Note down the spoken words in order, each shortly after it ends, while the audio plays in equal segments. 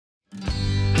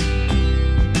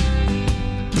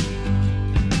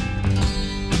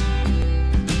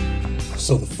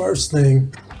So the first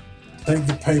thing, take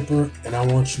the paper and I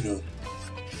want you to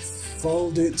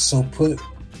fold it. So put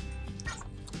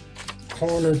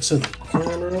corner to the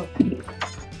corner,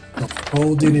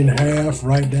 fold it in half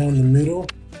right down the middle.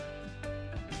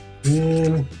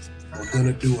 Then we're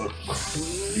gonna do a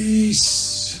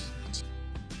crease.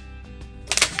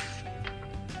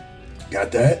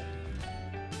 Got that?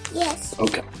 Yes.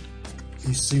 Okay.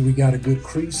 You see we got a good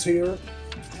crease here.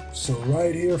 So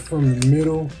right here from the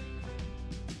middle,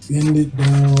 bend it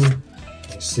down.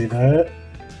 You see that?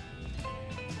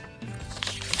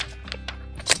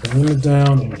 Bend it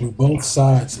down and do both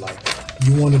sides like that.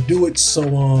 You want to do it so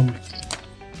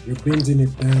you're bending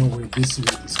it down where this is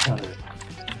kind of,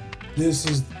 this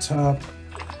is the top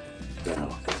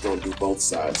down. We're going to do both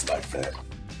sides like that.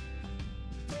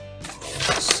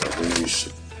 So then you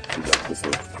should end up with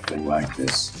a thing like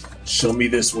this. Show me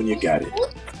this when you got it.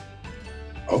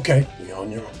 Okay, we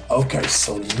on your own. Okay,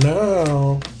 so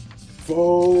now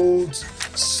fold.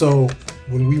 So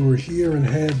when we were here and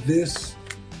had this,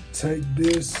 take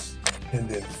this and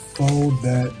then fold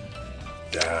that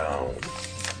down.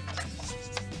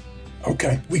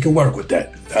 Okay, we can work with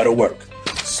that. That'll work.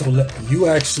 So you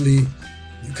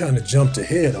kind of jumped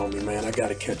ahead on me, man. I got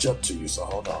to catch up to you, so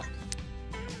hold on.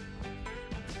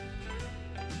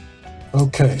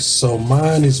 Okay, so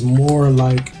mine is more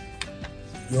like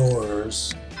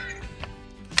yours.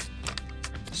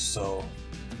 So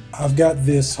I've got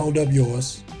this, hold up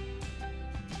yours.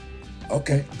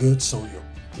 Okay, good, so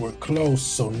we're close.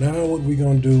 So now what we're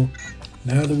gonna do,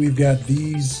 now that we've got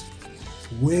these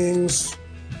wings,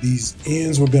 these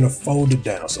ends, we're gonna fold it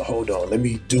down. So hold on, let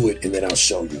me do it and then I'll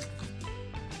show you.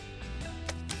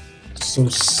 So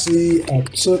see, I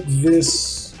took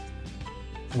this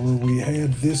where we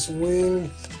had this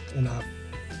wing and I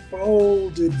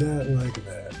folded that like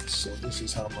that. So this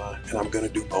is how and I'm gonna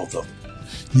do both of them.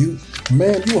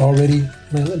 Man,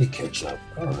 let me catch up.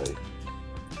 All right.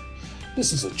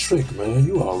 This is a trick, man.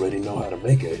 You already know how to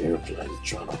make an airplane,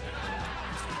 Trana.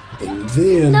 And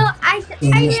then... No, I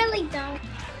really don't.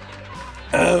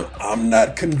 I'm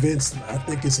not convinced. I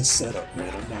think it's a setup,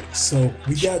 man. I'm not. So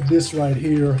we got this right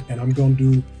here, and I'm gonna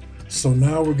do, so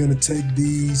now we're gonna take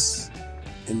these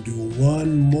and do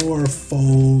one more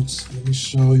folds. Let me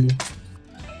show you.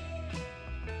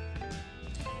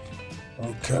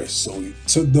 Okay, so we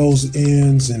took those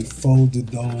ends and folded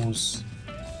those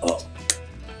up.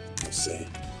 Let's see.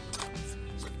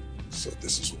 So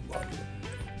this is what my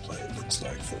plane looks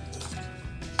like from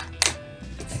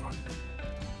the front.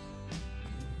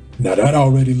 Now that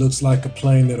already looks like a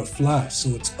plane that'll fly,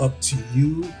 so it's up to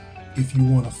you if you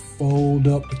want to fold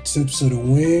up the tips of the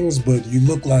wings, but you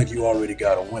look like you already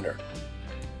got a winner.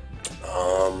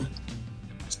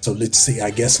 So let's see,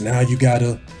 I guess now you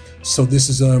gotta, so this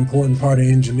is an important part of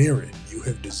engineering. You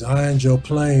have designed your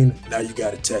plane, now you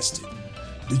gotta test it.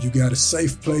 You got a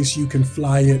safe place you can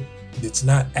fly it that's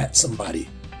not at somebody.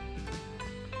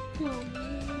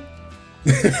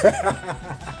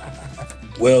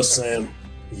 Well, Sam,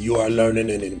 you are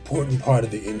learning an important part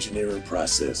of the engineering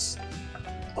process.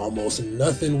 Almost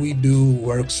nothing we do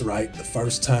works right the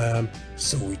first time,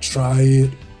 so we try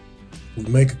it, we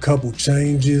make a couple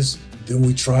changes, then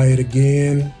we try it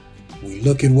again, we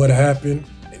look at what happened,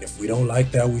 and if we don't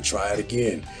like that, we try it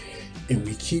again. And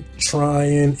we keep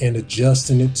trying and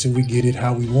adjusting it till we get it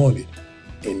how we want it.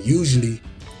 And usually,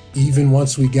 even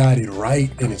once we got it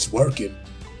right and it's working,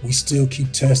 we still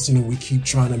keep testing and we keep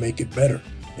trying to make it better.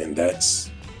 And that's,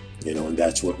 and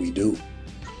that's what we do.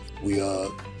 We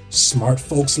smart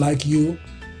folks like you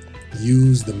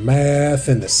use the math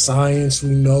and the science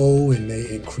we know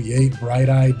and create bright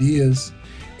ideas,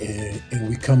 and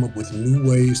we come up with new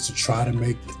ways to try to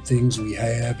make the things we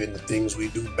have and the things we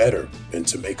do better, and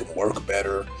to make them work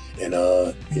better and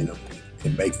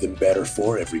and make them better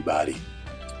for everybody.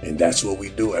 And that's what we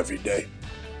do every day.